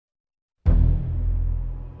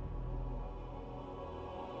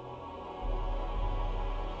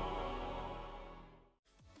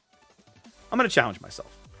I'm going to challenge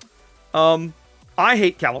myself. I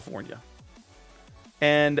hate California.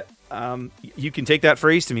 And you can take that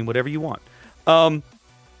phrase to mean whatever you want. I'm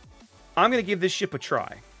going to give this ship a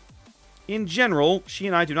try. In general, she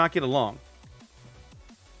and I do not get along.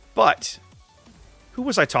 But who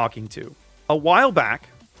was I talking to? A while back,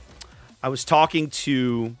 I was talking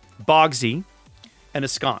to Bogsy and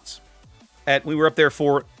Ensconce. We were up there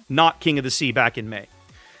for Not King of the Sea back in May.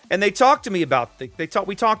 And they talked to me about,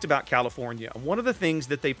 we talked about California. And one of the things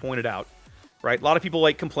that they pointed out, right? A lot of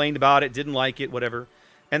people complained about it, didn't like it, whatever.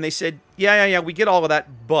 And they said, yeah, we get all of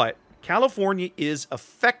that, but California is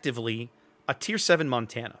effectively a Tier 7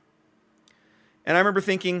 Montana. And I remember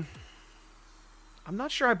thinking, I'm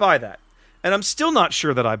not sure I buy that. And I'm still not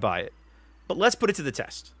sure that I buy it. But let's put it to the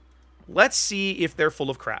test. Let's see if they're full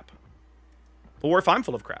of crap. Or if I'm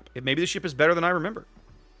full of crap. If maybe the ship is better than I remember.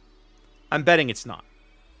 I'm betting it's not.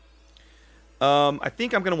 I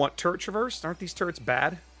think I'm going to want turret traverse. Aren't these turrets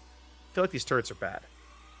bad? I feel like these turrets are bad.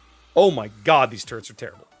 Oh my god, these turrets are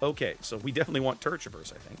terrible. Okay, so we definitely want turret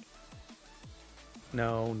traverse, I think.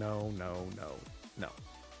 No.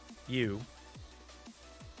 You.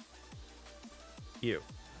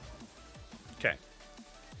 Okay.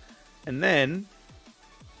 And then...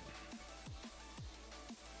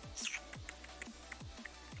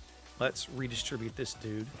 let's redistribute this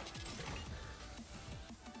dude.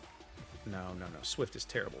 No. Swift is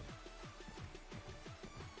terrible.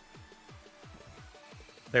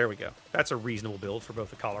 There we go. That's a reasonable build for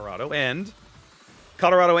both a Colorado and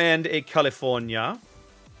a California.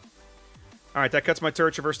 All right, that cuts my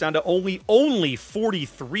turret traverse down to only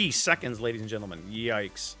 43 seconds, ladies and gentlemen.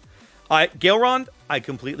 Yikes. Gaelrond, I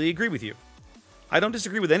completely agree with you. I don't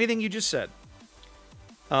disagree with anything you just said.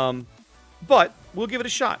 But we'll give it a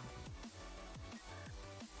shot.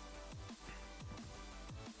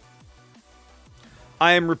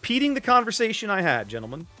 I am repeating the conversation I had,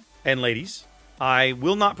 gentlemen and ladies. I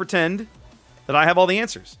will not pretend that I have all the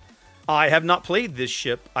answers. I have not played this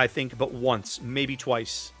ship, I think, but once, maybe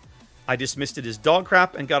twice. I dismissed it as dog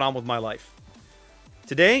crap and got on with my life.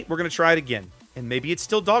 Today, we're going to try it again. And maybe it's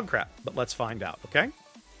still dog crap, but let's find out, okay?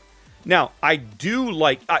 Now, I do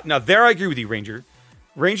like... now, there I agree with you, Ranger.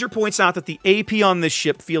 Ranger points out that the AP on this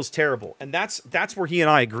ship feels terrible. And that's where he and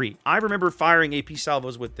I agree. I remember firing AP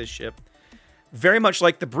salvos with this ship. Very much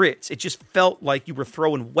like the Brits. It just felt like you were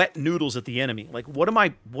throwing wet noodles at the enemy. Like, what am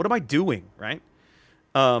I doing, right?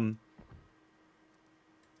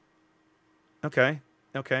 Okay.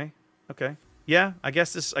 Yeah, I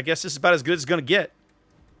guess this is about as good as it's gonna get.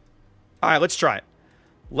 Alright, let's try it.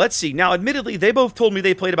 Let's see. Now, admittedly, they both told me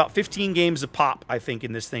they played about 15 games of pop, I think,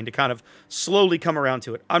 in this thing to kind of slowly come around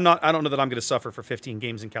to it. I don't know that I'm gonna suffer for 15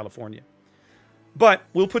 games in California. But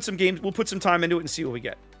we'll put some time into it and see what we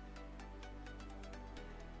get.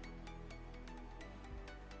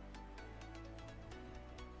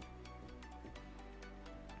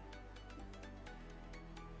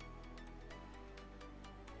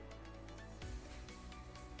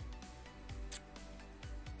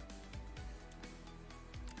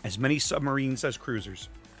 As many submarines as cruisers.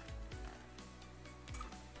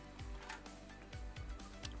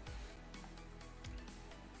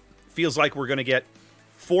 Feels like we're going to get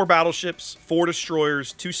 4 battleships, 4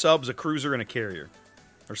 destroyers, 2 subs, a cruiser, and a carrier.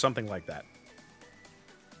 Or something like that.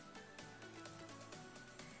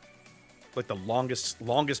 Like the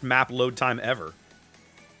longest map load time ever.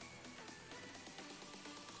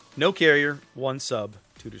 No carrier, 1 sub,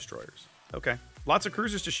 2 destroyers. Okay. Lots of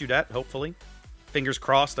cruisers to shoot at, hopefully. Fingers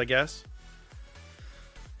crossed, I guess.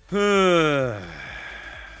 Alright,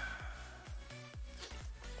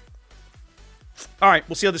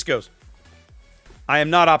 we'll see how this goes. I am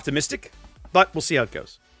not optimistic, but we'll see how it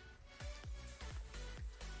goes.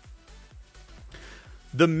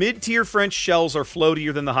 The mid-tier French shells are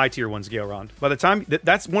floatier than the high-tier ones, Gaelrond. By the time...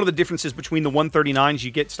 that's one of the differences between the 139s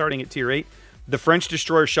you get starting at Tier 8. The French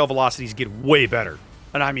destroyer shell velocities get way better.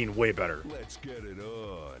 And I mean way better. Let's get it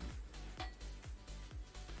on.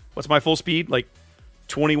 What's my full speed? Like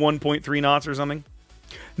 21.3 knots or something?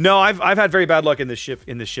 No, I've had very bad luck in this ship,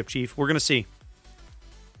 Chief. We're gonna see.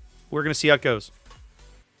 We're gonna see how it goes.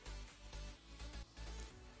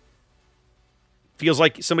 Feels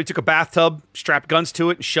like somebody took a bathtub, strapped guns to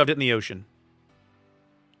it, and shoved it in the ocean.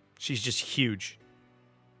 She's just huge.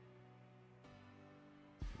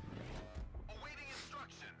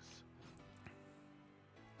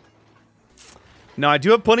 Now, I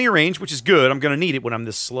do have plenty of range, which is good. I'm going to need it when I'm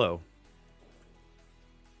this slow.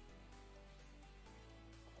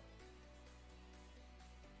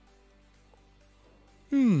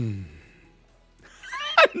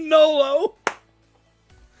 Nolo.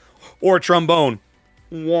 Or a trombone.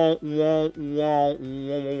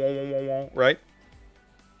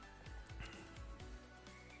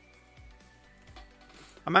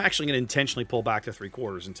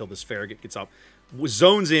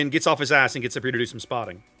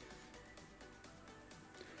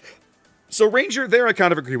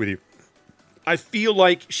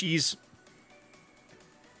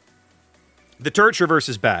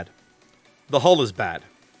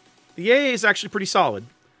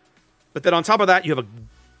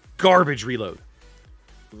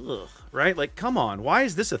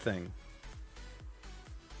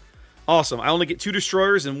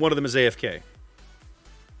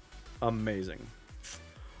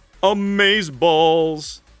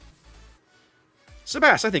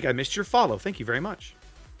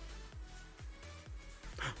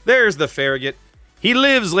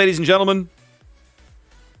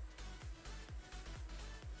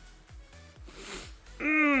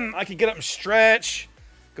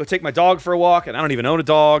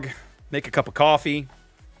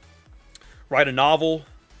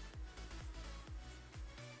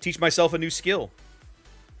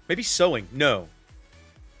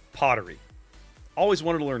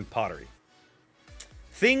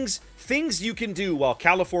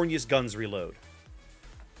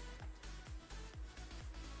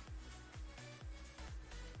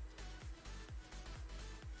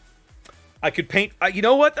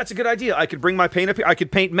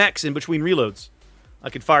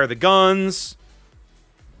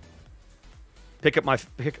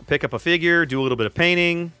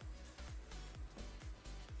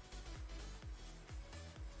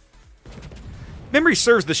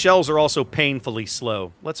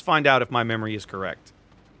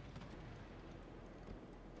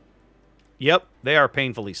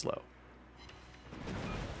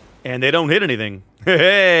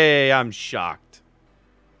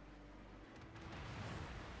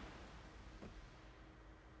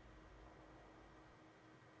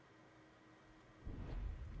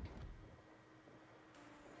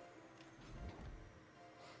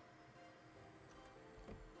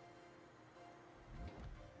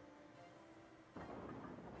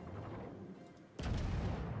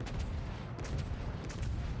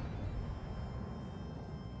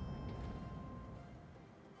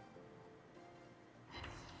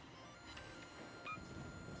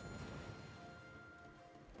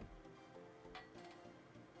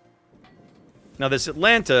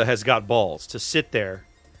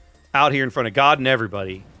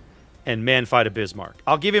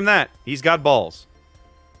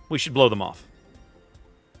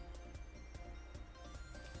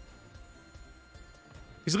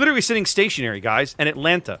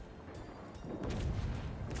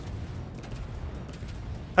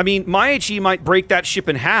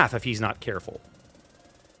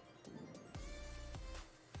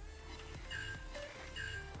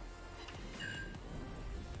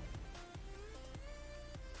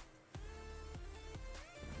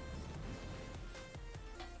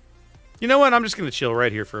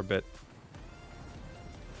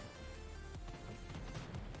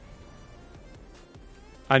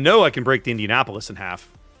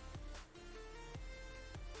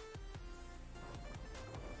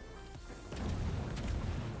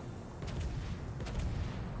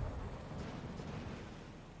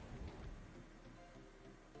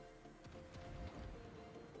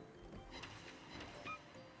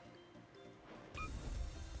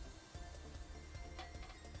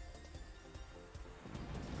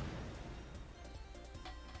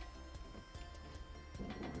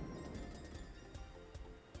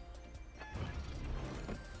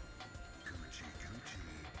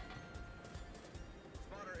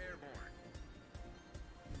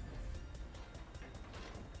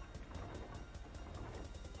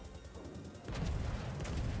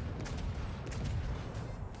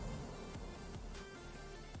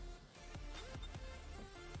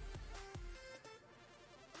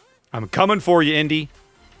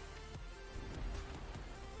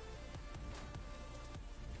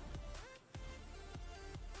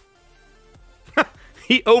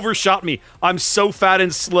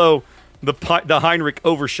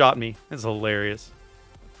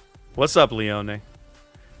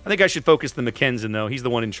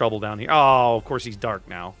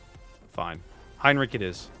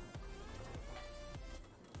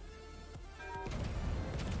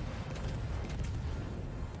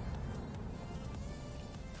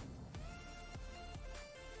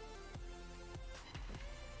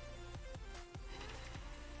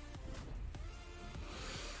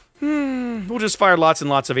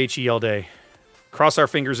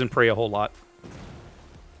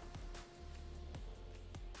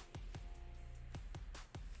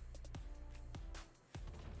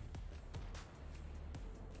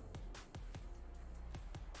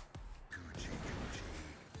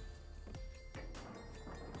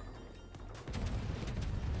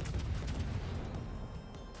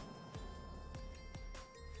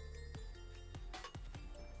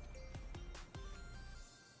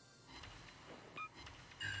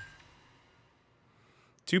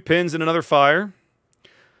 2 pins and another fire.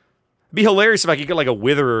 It'd be hilarious if I could get like a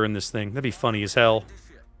witherer in this thing. That'd be funny as hell.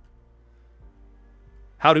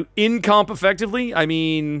 How to incomp effectively? I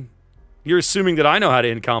mean, you're assuming that I know how to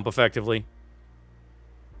incomp effectively.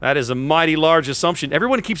 That is a mighty large assumption.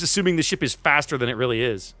 Everyone keeps assuming the ship is faster than it really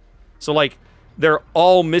is. So, like, they're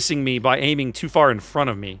all missing me by aiming too far in front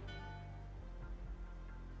of me.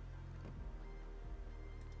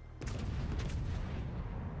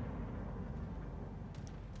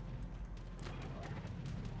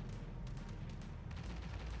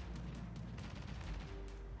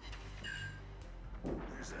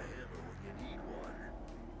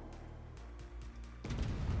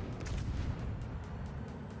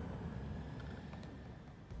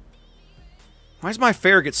 Why is my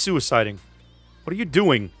farragut suiciding? What are you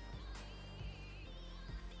doing?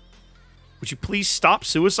 Would you please stop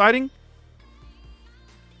suiciding?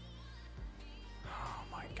 Oh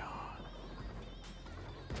my god.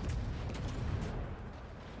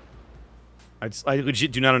 I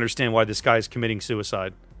legit do not understand why this guy is committing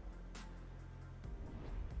suicide.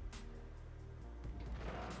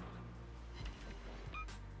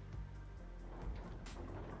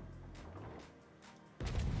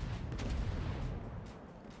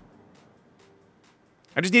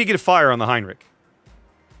 I just need to get a fire on the Heinrich.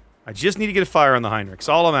 I just need to get a fire on the Heinrich. That's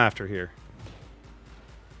all I'm after here.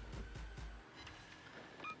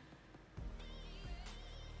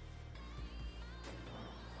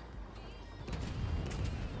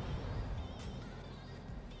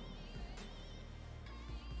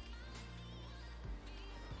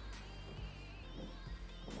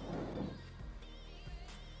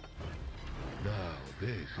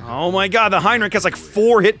 Oh my god, the Heinrich has like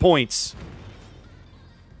 4 hit points.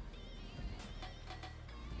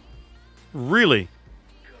 Really?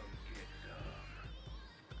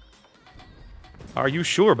 Are you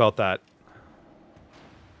sure about that?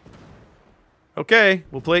 Okay,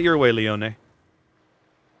 we'll play it your way, Leone.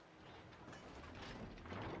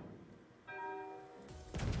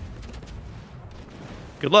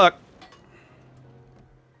 Good luck.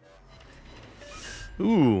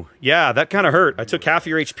 Ooh, yeah, that kind of hurt. I took half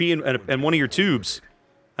your HP and one of your tubes.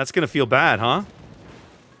 That's gonna feel bad, huh?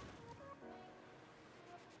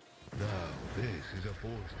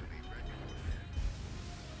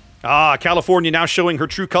 Ah, California now showing her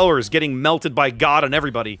true colors, getting melted by God and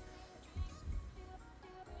everybody.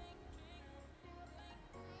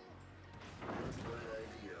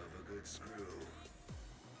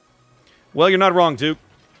 Well, you're not wrong, Duke.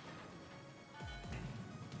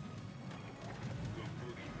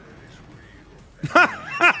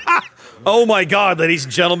 Oh my god, ladies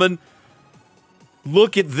and gentlemen.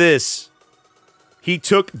 Look at this. He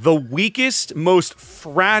took the weakest, most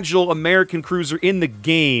fragile American cruiser in the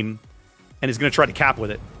game and is going to try to cap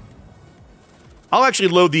with it. I'll actually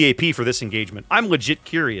load the AP for this engagement. I'm legit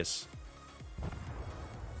curious.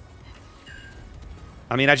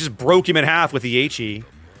 I mean, I just broke him in half with the HE.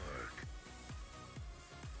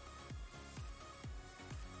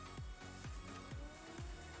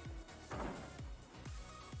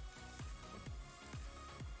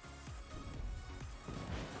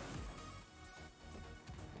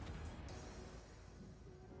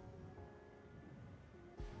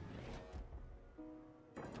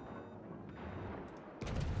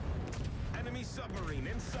 Submarine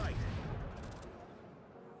in sight.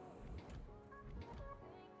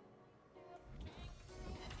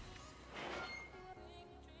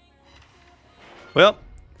 Well,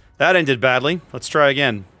 that ended badly. Let's try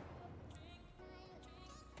again.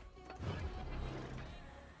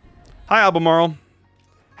 Hi, Albemarle.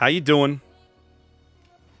 How you doing?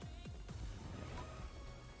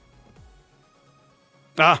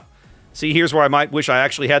 Ah, see, here's where I might wish I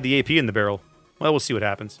actually had the AP in the barrel. Well, we'll see what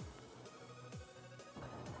happens.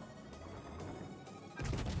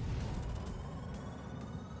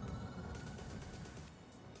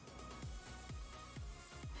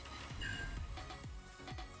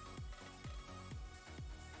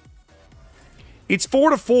 It's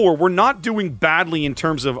 4-4. We're not doing badly in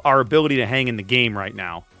terms of our ability to hang in the game right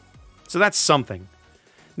now. So that's something.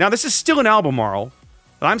 Now, this is still an Albemarle,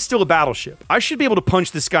 but I'm still a battleship. I should be able to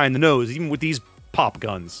punch this guy in the nose, even with these pop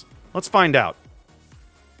guns. Let's find out.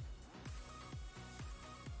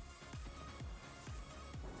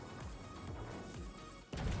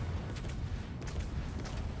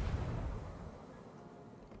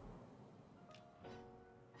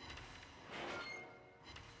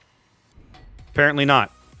 Apparently not.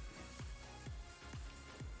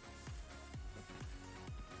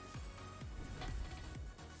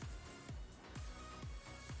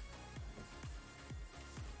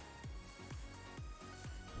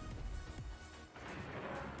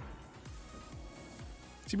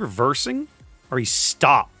 Is he reversing? Or he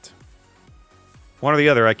stopped? One or the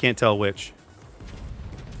other, I can't tell which.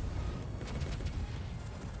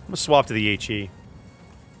 I'm gonna swap to the HE.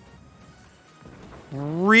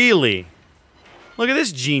 Really? Look at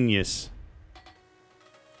this genius.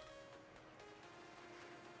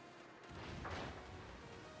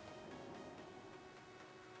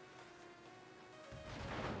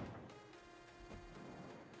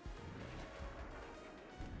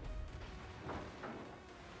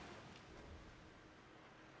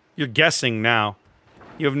 You're guessing now.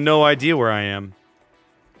 You have no idea where I am.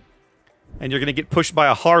 And you're going to get pushed by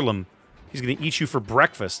a Harlem. He's going to eat you for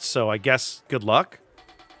breakfast, so I guess good luck.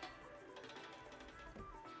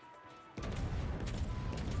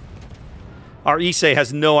 Our Issei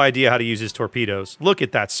has no idea how to use his torpedoes. Look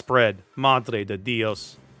at that spread. Madre de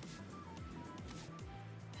Dios.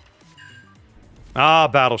 Ah,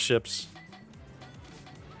 battleships.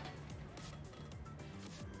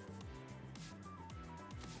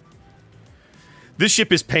 This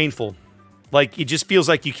ship is painful. Like, it just feels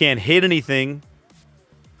like you can't hit anything.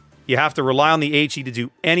 You have to rely on the HE to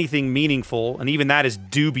do anything meaningful, and even that is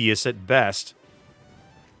dubious at best.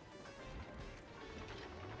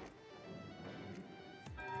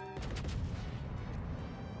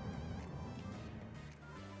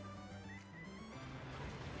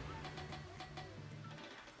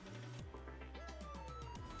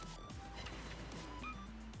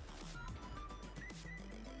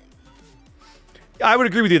 I would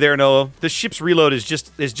agree with you there, Noah. The ship's reload is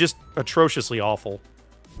just atrociously awful.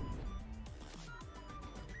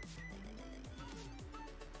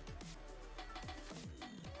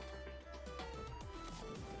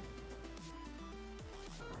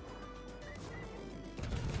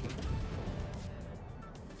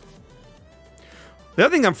 The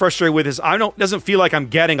other thing I'm frustrated with is it doesn't feel like I'm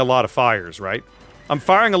getting a lot of fires, right? I'm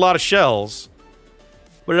firing a lot of shells,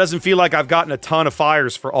 but it doesn't feel like I've gotten a ton of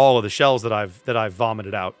fires for all of the shells that I've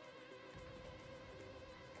vomited out.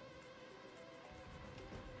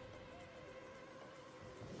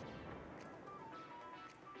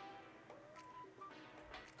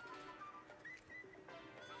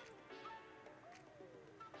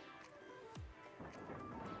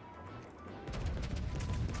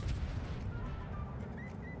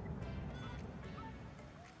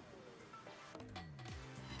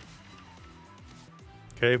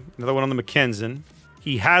 Okay, another one on the Mackensen.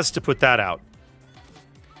 He has to put that out.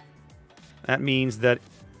 That means that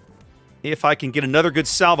if I can get another good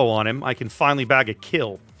salvo on him, I can finally bag a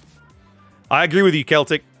kill. I agree with you,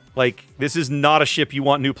 Celtic. Like, this is not a ship you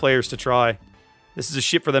want new players to try. This is a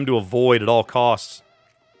ship for them to avoid at all costs.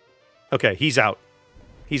 Okay, he's out.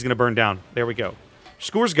 He's going to burn down. There we go.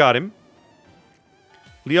 Score's got him.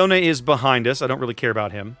 Leone is behind us. I don't really care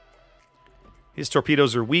about him. His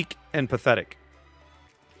torpedoes are weak and pathetic.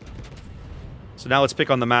 So now let's pick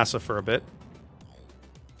on the Massa for a bit.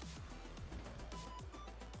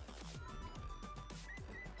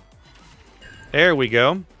 There we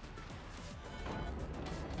go.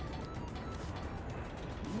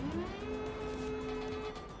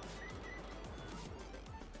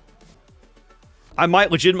 I might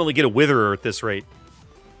legitimately get a Witherer at this rate.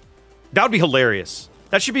 That would be hilarious.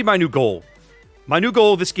 That should be my new goal. My new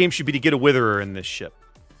goal of this game should be to get a Witherer in this ship.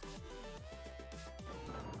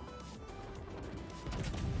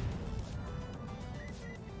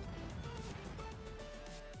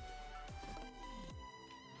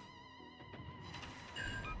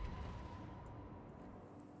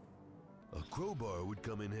 Crowbar would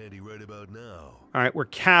come in handy right about now. All right, we're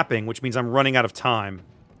capping, which means I'm running out of time.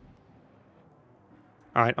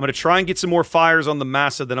 All right, I'm going to try and get some more fires on the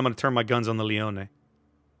Massa, then I'm going to turn my guns on the Leone.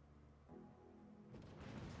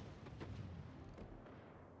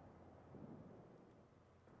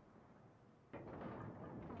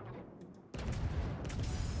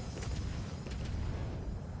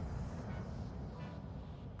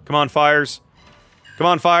 Come on, fires. Come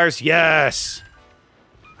on, fires. Yes!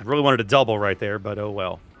 I really wanted to double right there, but oh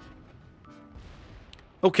well.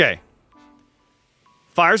 Okay.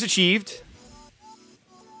 Fires achieved.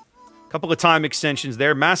 Couple of time extensions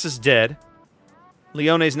there. Massa's dead.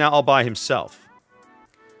 Leone's now all by himself.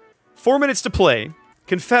 4 minutes to play.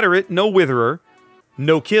 Confederate, no Witherer,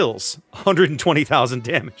 no kills. 120,000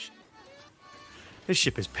 damage. This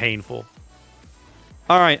ship is painful.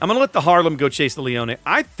 Alright, I'm going to let the Harlem go chase the Leone.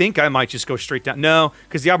 I think I might just go straight down. No,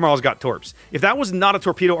 because the Admiral's got torps. If that was not a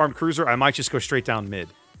torpedo-armed cruiser, I might just go straight down mid.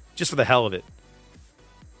 Just for the hell of it.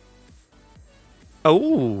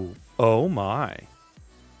 Oh. Oh my.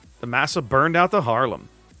 The Massa burned out the Harlem.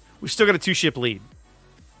 We've still got a 2-ship lead.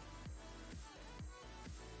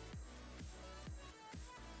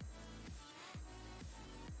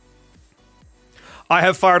 I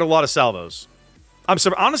have fired a lot of salvos.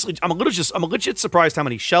 Honestly, I'm legit surprised how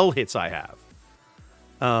many shell hits I have.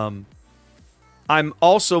 I'm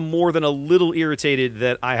also more than a little irritated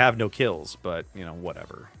that I have no kills, but, you know,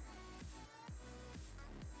 whatever.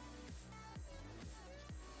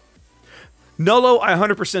 Nolo, I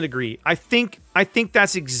 100% agree. I think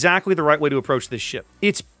that's exactly the right way to approach this ship.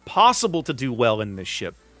 It's possible to do well in this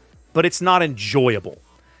ship, but it's not enjoyable.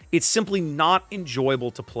 It's simply not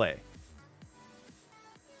enjoyable to play.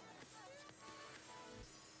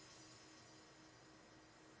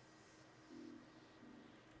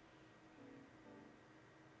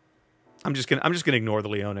 I'm just gonna ignore the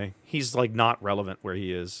Leone. He's like not relevant where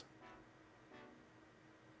he is.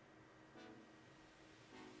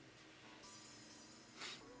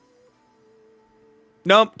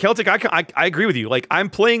 No, Celtic, I agree with you. Like, I'm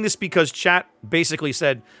playing this because chat basically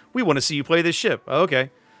said, we want to see you play this ship. Okay.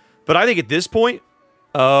 But I think at this point,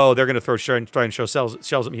 oh, they're going to try and show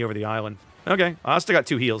shells at me over the island. Okay. I still got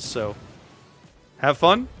 2 heals, so have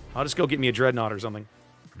fun. I'll just go get me a dreadnought or something.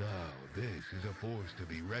 Now, this is a force to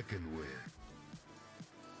be reckoned with.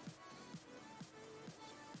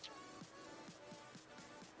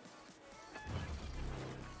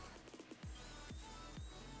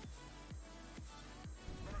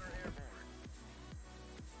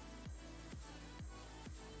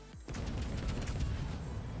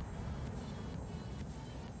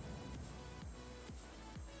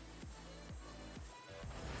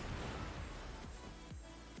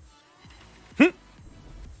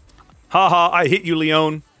 Haha, I hit you,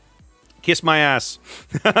 Leon. Kiss my ass.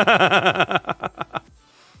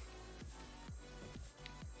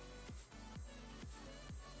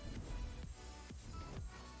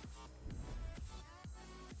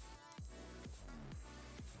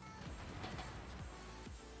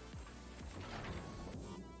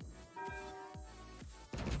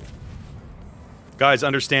 Guys,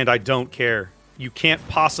 understand I don't care. You can't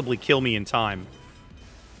possibly kill me in time.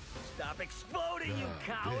 Stop exploding, you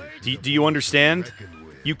coward! Do you understand?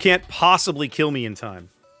 You can't possibly kill me in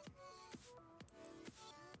time.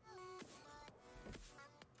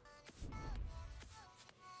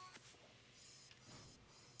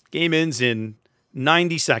 Game ends in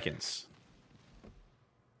 90 seconds.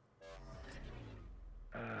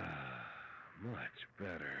 Much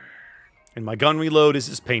better. And my gun reload is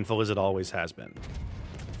as painful as it always has been.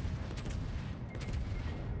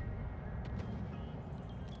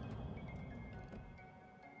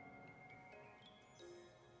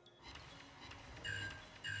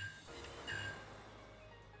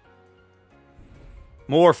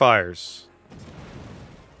 More fires.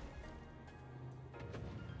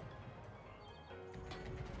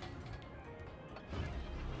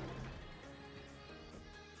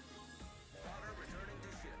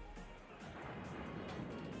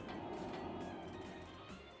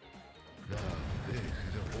 Now, this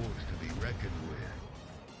is a force to be reckoned with.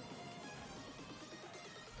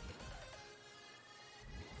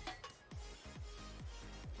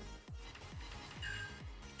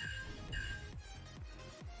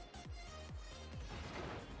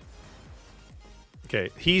 Okay,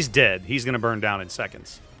 he's dead. He's going to burn down in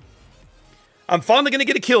seconds. I'm finally going to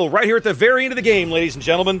get a kill right here at the very end of the game, ladies and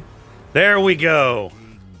gentlemen. There we go.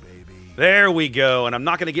 There we go. And I'm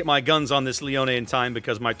not going to get my guns on this Leone in time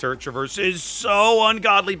because my turret traverse is so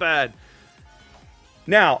ungodly bad.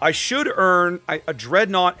 Now, I should earn a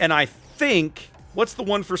Dreadnought, and I think... What's the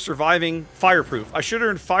one for surviving? Fireproof. I should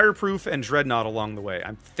earn Fireproof and Dreadnought along the way.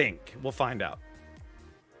 I think. We'll find out.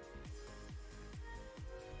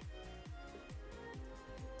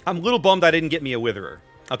 I'm a little bummed I didn't get me a Witherer.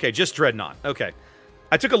 Okay, just Dreadnought. Okay.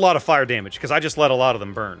 I took a lot of fire damage because I just let a lot of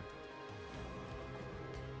them burn.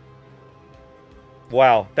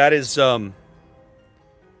 Wow, that is,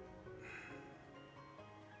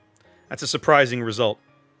 that's a surprising result.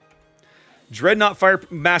 Dreadnought Fire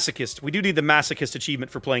Masochist. We do need the Masochist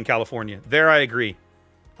achievement for playing California. There I agree.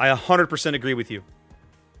 I 100% agree with you.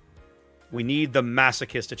 We need the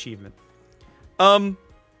Masochist achievement.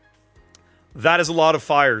 That is a lot of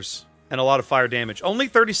fires and a lot of fire damage. Only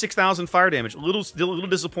 36,000 fire damage. A little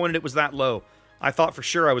disappointed it was that low. I thought for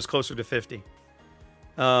sure I was closer to 50.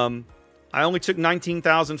 I only took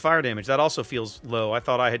 19,000 fire damage. That also feels low. I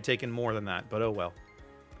thought I had taken more than that, but oh well.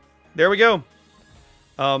 There we go.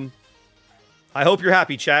 I hope you're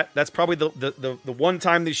happy, chat. That's probably the one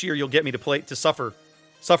time this year you'll get me to suffer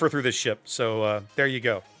through this ship. So there you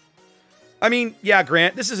go. I mean, yeah,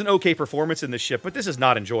 Grant, this is an okay performance in this ship, but this is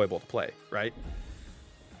not enjoyable to play, right?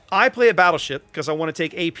 I play a battleship because I want to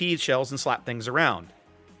take AP shells and slap things around.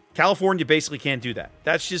 California basically can't do that.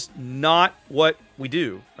 That's just not what we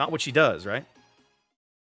do. Not what she does, right?